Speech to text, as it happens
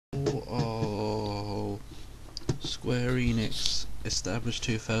oh. Square Enix, established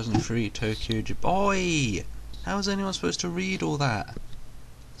 2003, Tokyo, Boy! How is anyone supposed to read all that?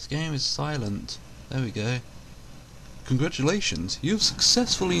 This game is silent. There we go. Congratulations, you have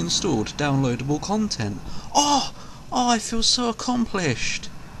successfully installed downloadable content. Oh, I feel so accomplished.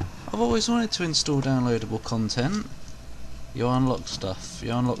 I've always wanted to install downloadable content. You unlock stuff.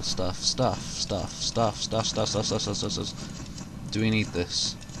 You unlock stuff. Stuff. Do we need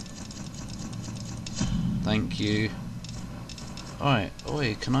this? Thank you. Alright,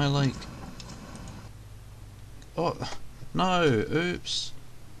 wait, can I like... Oh, no, oops.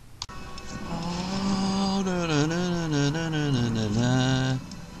 Oh,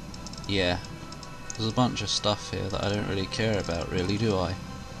 yeah, there's a bunch of stuff here that I don't really care about, really, do I?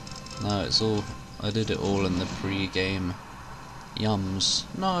 No, it's all... I did it all in the pre-game yums.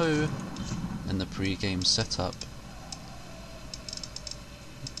 No! In the pre-game setup.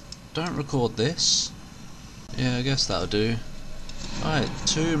 Don't record this. Yeah, I guess that'll do. Alright,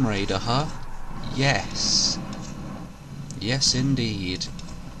 Tomb Raider, huh? Yes! Yes, indeed.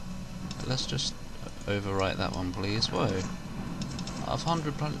 Let's just overwrite that one, please. Whoa. I've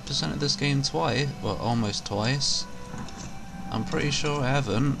 100% of this game twice. Well, almost twice. I'm pretty sure I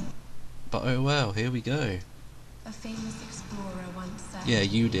haven't. But oh well, here we go. A famous explorer once said, yeah,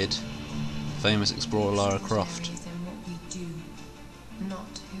 you did. Famous explorer Lara Croft. what we do,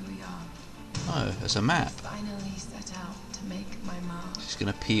 not who we are. Oh, there's a map. Finally set out to make my mark. She's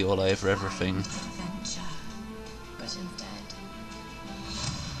gonna pee all over everything. Adventure. But instead,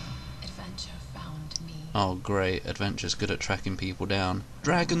 adventure found me. Oh great, Adventure's good at tracking people down.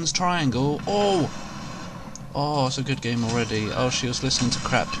 Dragon's Triangle! Oh! Oh, it's a good game already. Oh, she was listening to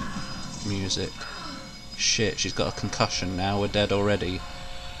crap music. Shit, she's got a concussion now, we're dead already.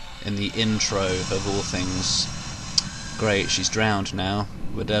 In the intro of all things. Great, she's drowned now.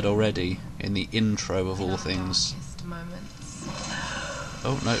 We're dead already. In the intro of all things.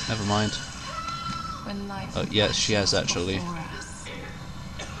 Oh, no, never mind. Oh, yes, she has actually.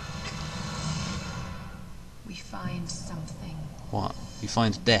 We find something. What? You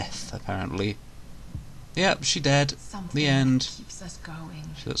find death, apparently. Yep, she dead. Something The end. keeps us going.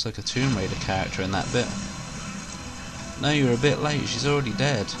 She looks like a Tomb Raider character in that bit. No, you're a bit late. She's already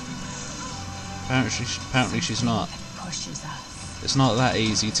dead. Apparently she's not. It pushes us. It's not that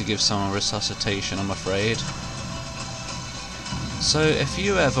easy to give someone resuscitation, I'm afraid. So, if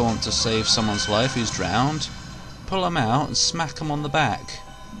you ever want to save someone's life who's drowned, pull them out and smack them on the back.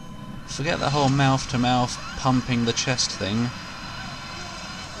 Forget that whole mouth-to-mouth pumping the chest thing.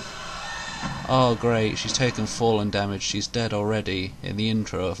 Oh great, she's taken fallen damage, she's dead already, in the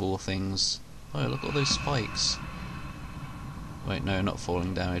intro of all things. Oh, look at all those spikes. Wait, no, not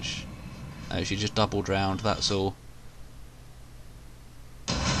falling damage. No, she just double drowned, that's all.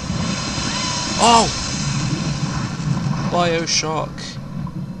 Oh! Bioshock!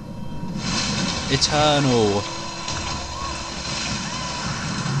 Eternal!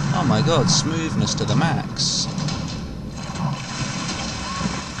 Oh my god, smoothness to the max.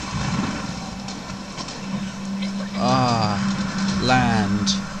 Ah, land.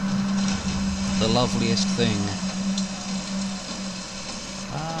 The loveliest thing.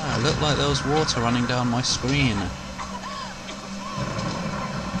 Ah, it looked like there was water running down my screen.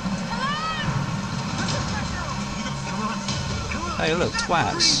 Hey, look,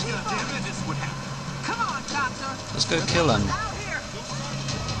 twats. Let's go kill them.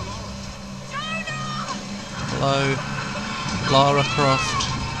 Hello, Lara Croft.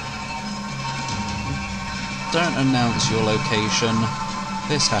 Don't announce your location.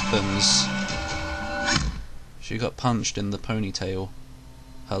 This happens. She got punched in the ponytail.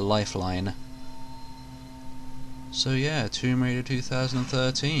 Her lifeline. So yeah, Tomb Raider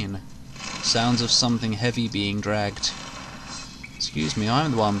 2013. Sounds of something heavy being dragged. Excuse me,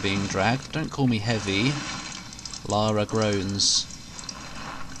 I'm the one being dragged. Don't call me heavy. Lara groans.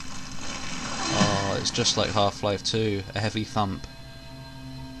 Oh, it's just like Half-Life 2. A heavy thump.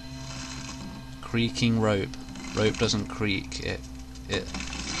 Creaking rope. Rope doesn't creak. It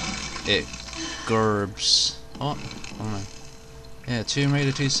gerbs. What? Oh no. Yeah, Tomb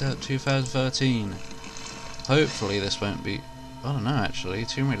Raider 2013. Hopefully this won't be... I don't know actually.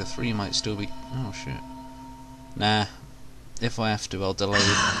 Tomb Raider 3 might still be... Oh shit. Nah. If I have to, I'll delay...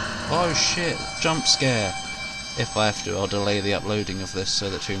 Oh shit! Jump scare! If I have to, I'll delay the uploading of this so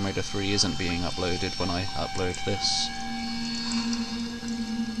that Tomb Raider 3 isn't being uploaded when I upload this.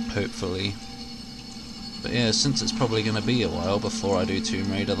 Hopefully. But yeah, since it's probably going to be a while before I do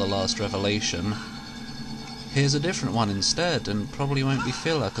Tomb Raider The Last Revelation, here's a different one instead, and probably won't be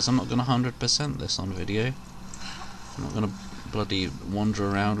filler, because I'm not going to 100% this on video. I'm not going to bloody wander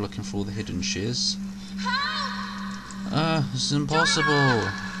around looking for all the hidden shiz. This is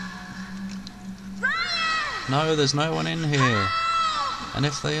impossible. No, there's no one in here. And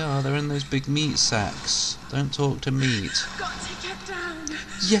if they are, they're in those big meat sacks. Don't talk to meat. Got to get down.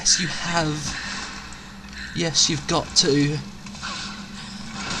 Yes, you have. Yes, you've got to.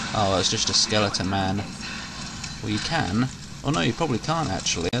 Oh, it's just a skeleton man. Well, you can. Oh no, you probably can't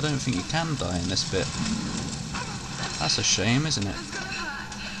actually. I don't think you can die in this bit. That's a shame, isn't it?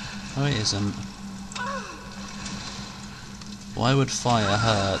 No, it isn't. Why would fire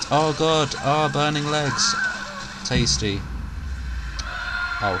hurt? Oh god! Oh, burning legs! Tasty.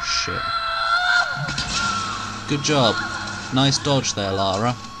 Oh shit. Good job. Nice dodge there,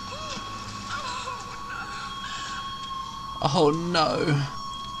 Lara. Oh no!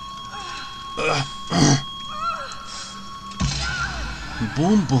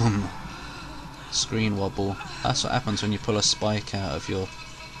 Boom boom! Screen wobble. That's what happens when you pull a spike out of your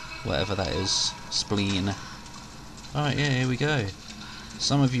whatever that is, spleen. Alright, yeah, here we go.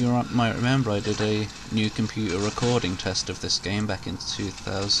 Some of you might remember I did a new computer recording test of this game back in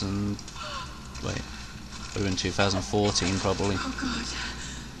 2000... wait, would have been 2014 probably. Oh god.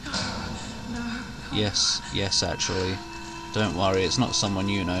 No. Yes actually. Don't worry, it's not someone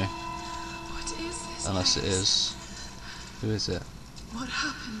you know. What is this? Unless it is. Who is it? What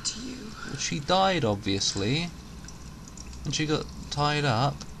happened to you? Well, she died obviously. And she got tied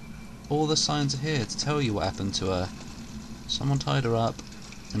up. All the signs are here to tell you what happened to her. Someone tied her up,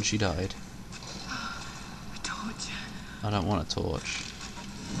 and she died. A torch. I don't want a torch.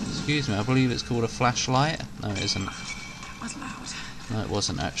 Excuse me, I believe it's called a flashlight. No, it isn't. It was loud. No, it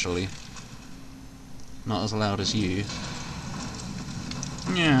wasn't actually. Not as loud as you.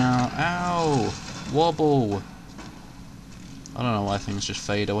 Meow, ow, wobble. I don't know why things just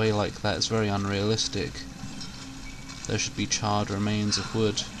fade away like that. It's very unrealistic. There should be charred remains of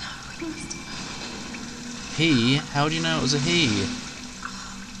wood. He? How do you know it was a he?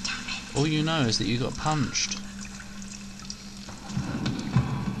 All you know is that you got punched.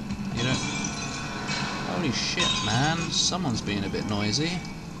 You don't... Holy shit, man. Someone's being a bit noisy.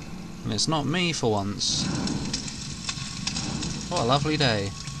 And it's not me for once. What a lovely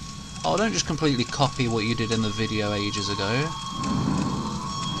day. Oh, don't just completely copy what you did in the video ages ago.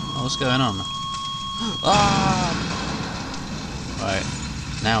 Oh, what's going on? Ah! Right.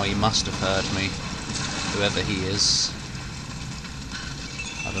 Now he must have heard me. Whoever he is.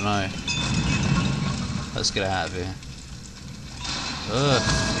 I don't know. Let's get out of here. Ugh.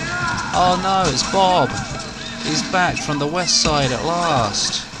 Oh no, it's Bob! He's back from the west side at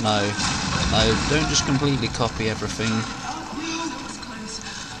last! No. No, don't just completely copy everything. That was close.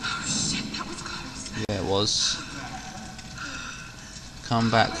 Oh shit, that was close. Yeah, it was. Come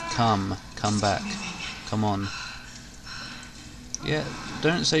back, come back. Come on. Yeah,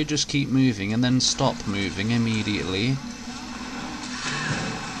 don't say just keep moving and then stop moving immediately.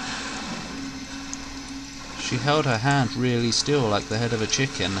 She held her hand really still like the head of a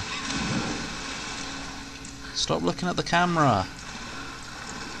chicken. Stop looking at the camera.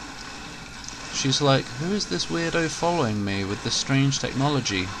 She's like, who is this weirdo following me with this strange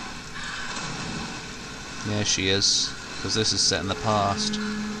technology? Yeah, she is, because this is set in the past.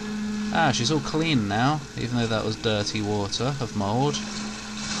 Ah, she's all clean now, even though that was dirty water of mould.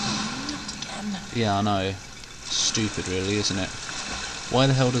 Yeah, I know. Stupid really, isn't it? Why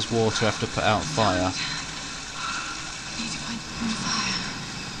the hell does water have to put out fire?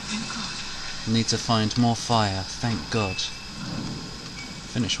 Need to find more fire, thank God.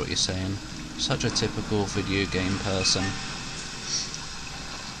 Finish what you're saying. Such a typical video game person.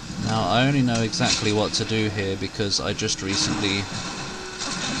 Now, I only know exactly what to do here because I just recently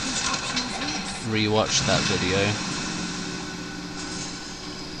rewatched that video.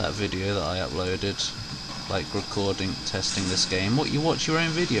 That video that I uploaded, like recording, testing this game. What, you watch your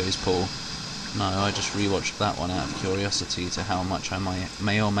own videos, Paul? No, I just rewatched that one out of curiosity to how much I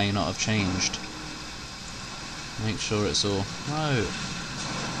may or may not have changed. Make sure it's all... No!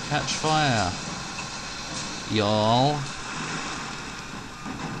 Catch fire! Y'all!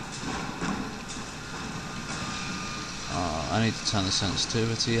 I need to turn the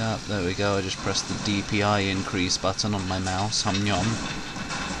sensitivity up. There we go, I just pressed the DPI increase button on my mouse. Hum yum.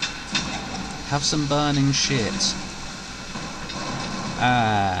 Have some burning shit.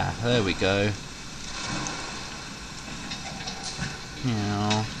 Ah, there we go.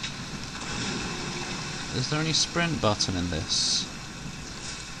 Meow. Is there any sprint button in this?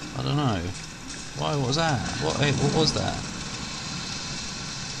 I don't know. Why, what was that? What was that?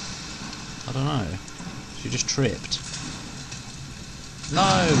 I don't know. She just tripped. No,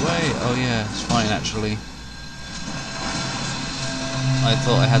 wait. Oh yeah, it's fine actually. I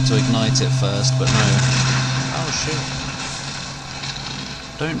thought I had to ignite it first, but no. Oh shit.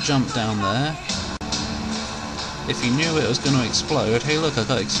 Don't jump down there. If you knew it was going to explode... Hey look, I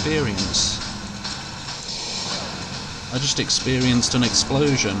got experience. I just experienced an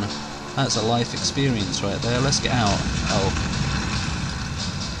explosion. That's a life experience right there. Let's get out. Oh.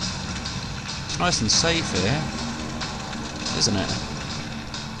 It's nice and safe here, isn't it?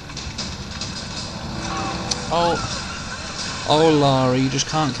 Oh. Oh, Lara, you just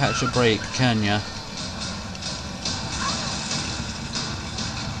can't catch a break, can ya?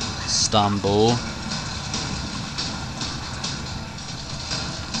 Stumble.